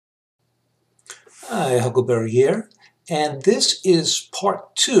Hi, Huckleberry here, and this is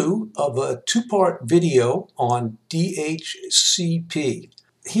part 2 of a two-part video on DHCP.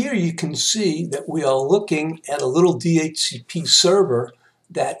 Here you can see that we are looking at a little DHCP server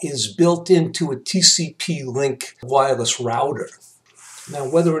that is built into a TCP link wireless router. Now,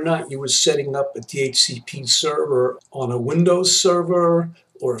 whether or not you were setting up a DHCP server on a Windows server,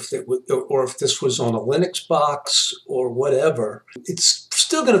 or if this was on a Linux box or whatever, it's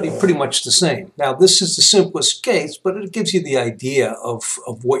still going to be pretty much the same. Now, this is the simplest case, but it gives you the idea of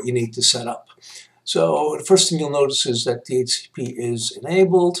what you need to set up. So the first thing you'll notice is that Dhcp is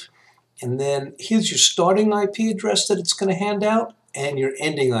enabled, and then here's your starting IP address that it's going to hand out, and your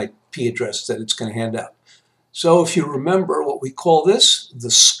ending IP address that it's going to hand out. So if you remember what we call this, the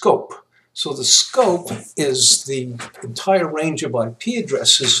scope. So the scope is the entire range of IP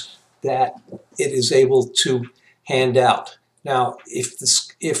addresses that it is able to hand out. Now,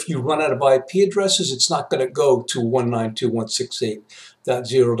 if you run out of IP addresses, it's not going to go to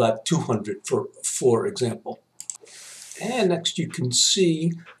 192.168.0.200, for example. And next you can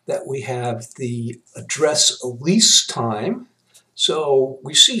see that we have the address lease time. So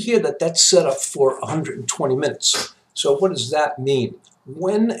we see here that that's set up for 120 minutes. So what does that mean?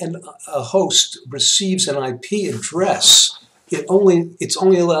 When a host receives an IP address, it's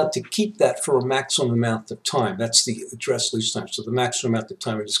only allowed to keep that for a maximum amount of time. That's the address lease time. So the maximum amount of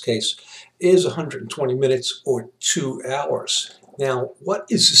time in this case is 120 minutes or 2 hours. Now, what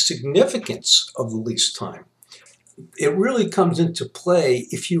is the significance of the lease time? It really comes into play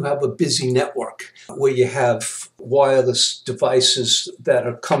if you have a busy network where you have wireless devices that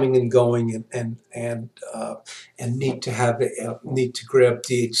are coming and going and need to grab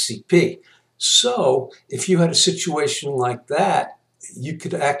DHCP. So if you had a situation like that, you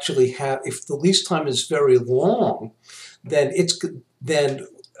could actually have, if the lease time is very long, then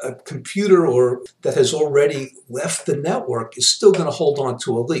a computer that has already left the network is still going to hold on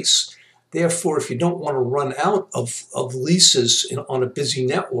to a lease. Therefore, if you don't want to run out of leases on a busy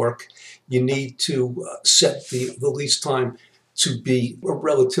network, you need to set the lease time to be a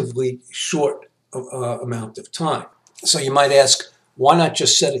relatively short amount of time. So you might ask, why not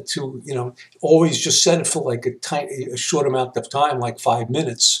just set it to, always just set it for like a short amount of time, like 5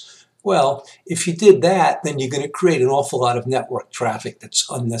 minutes? Well, if you did that, then you're going to create an awful lot of network traffic that's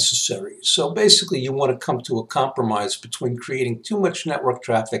unnecessary. So basically, you want to come to a compromise between creating too much network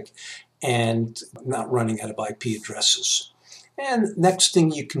traffic and not running out of IP addresses. And next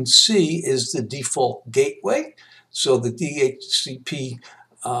thing you can see is the default gateway. So the DHCP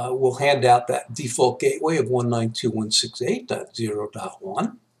will hand out that default gateway of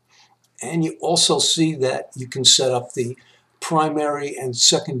 192.168.0.1. And you also see that you can set up the primary and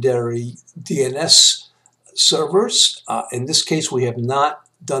secondary DNS servers. In this case, we have not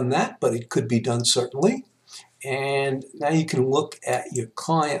done that, but it could be done certainly. And now you can look at your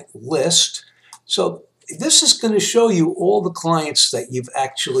client list. So this is going to show you all the clients that have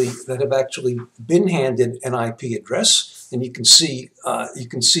actually been handed an IP address, and you can see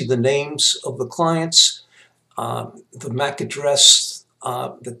the names of the clients, the MAC address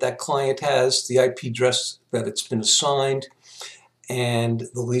that client has, the IP address that it's been assigned, and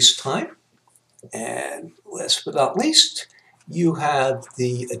the lease time. And last but not least, you have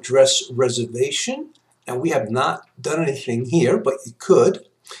the address reservation. And we have not done anything here, but you could.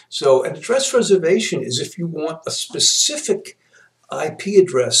 So an address reservation is if you want a specific IP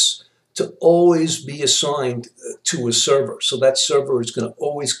address to always be assigned to a server. So that server is going to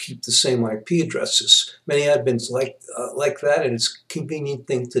always keep the same IP addresses. Many admins like that, and it's a convenient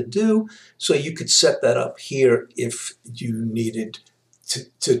thing to do. So you could set that up here if you needed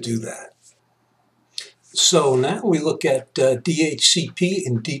to do that. So now we look at DHCP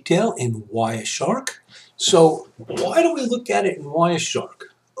in detail in Wireshark. So why do we look at it in Wireshark?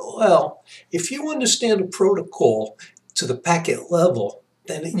 Well, if you understand a protocol to the packet level,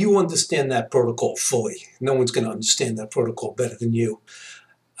 then you understand that protocol fully. No one's going to understand that protocol better than you.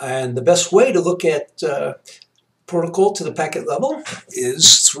 And the best way to look at protocol to the packet level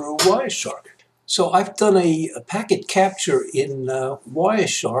is through Wireshark. So I've done a packet capture in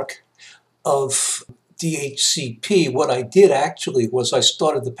Wireshark of DHCP. What I did actually was I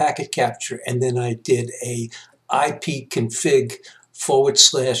started the packet capture and then I did a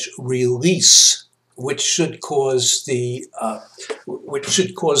ipconfig/release, which should cause the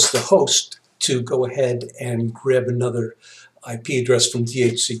host to go ahead and grab another IP address from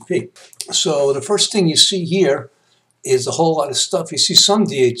DHCP. So the first thing you see here is a whole lot of stuff. You see some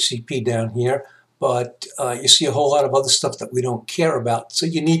DHCP down here, but you see a whole lot of other stuff that we don't care about. So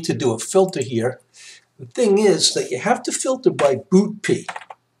you need to do a filter here. The thing is that you have to filter by Bootp.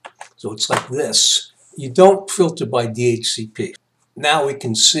 So it's like this. You don't filter by DHCP. Now we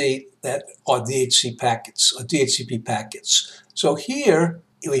can see that our DHCP packets. So here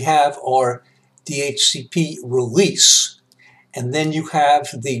we have our DHCP release, and then you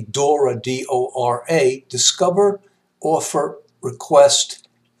have the DORA, D-O-R-A, discover, offer, request,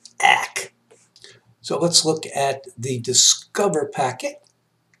 ACK. So let's look at the discover packet.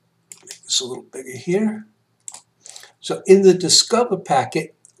 Make this a little bigger here. So in the discover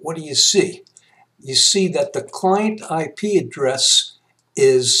packet, what do you see? You see that the client IP address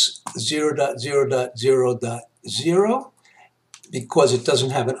is 0.0.0.0 because it doesn't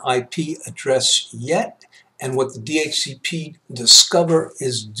have an IP address yet. And what the DHCP discover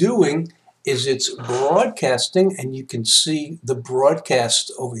is doing is it's broadcasting, and you can see the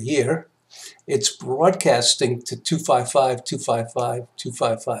broadcast over here. It's broadcasting to 255, 255,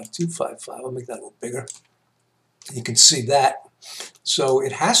 255, 255. I'll make that a little bigger. You can see that. So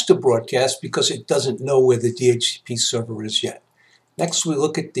it has to broadcast because it doesn't know where the DHCP server is yet. Next, we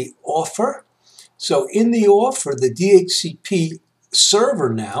look at the offer. So in the offer, the DHCP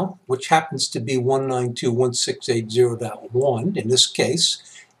server now, which happens to be 192.168.0.1 in this case,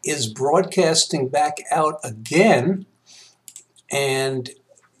 is broadcasting back out again, and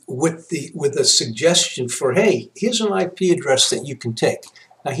with a suggestion for, hey, here's an IP address that you can take.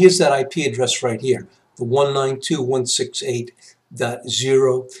 Now here's that IP address right here, the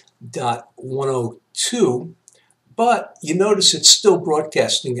 192.168.0.102, but you notice it's still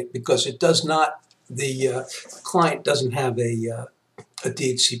broadcasting it because it does not, the client doesn't have a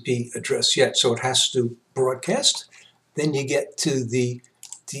DHCP address yet, so it has to broadcast. Then you get to the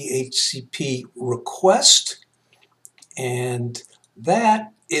DHCP request, and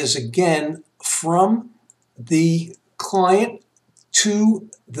that is again from the client to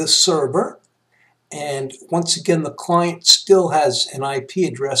the server. And once again, the client still has an IP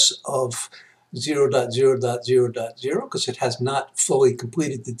address of 0.0.0.0 because it has not fully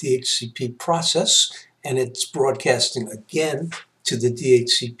completed the DHCP process, and it's broadcasting again to the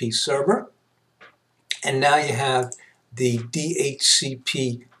DHCP server. And now you have the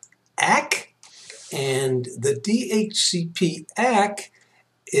DHCP ACK, and the DHCP ACK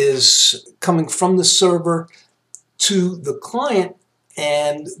is coming from the server to the client,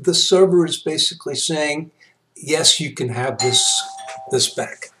 and the server is basically saying, yes, you can have this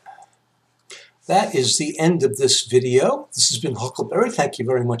back. That is the end of this video. This has been Huckleberry. Thank you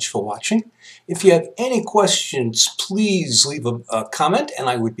very much for watching. If you have any questions, please leave a comment, and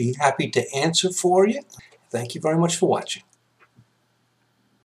I would be happy to answer for you. Thank you very much for watching.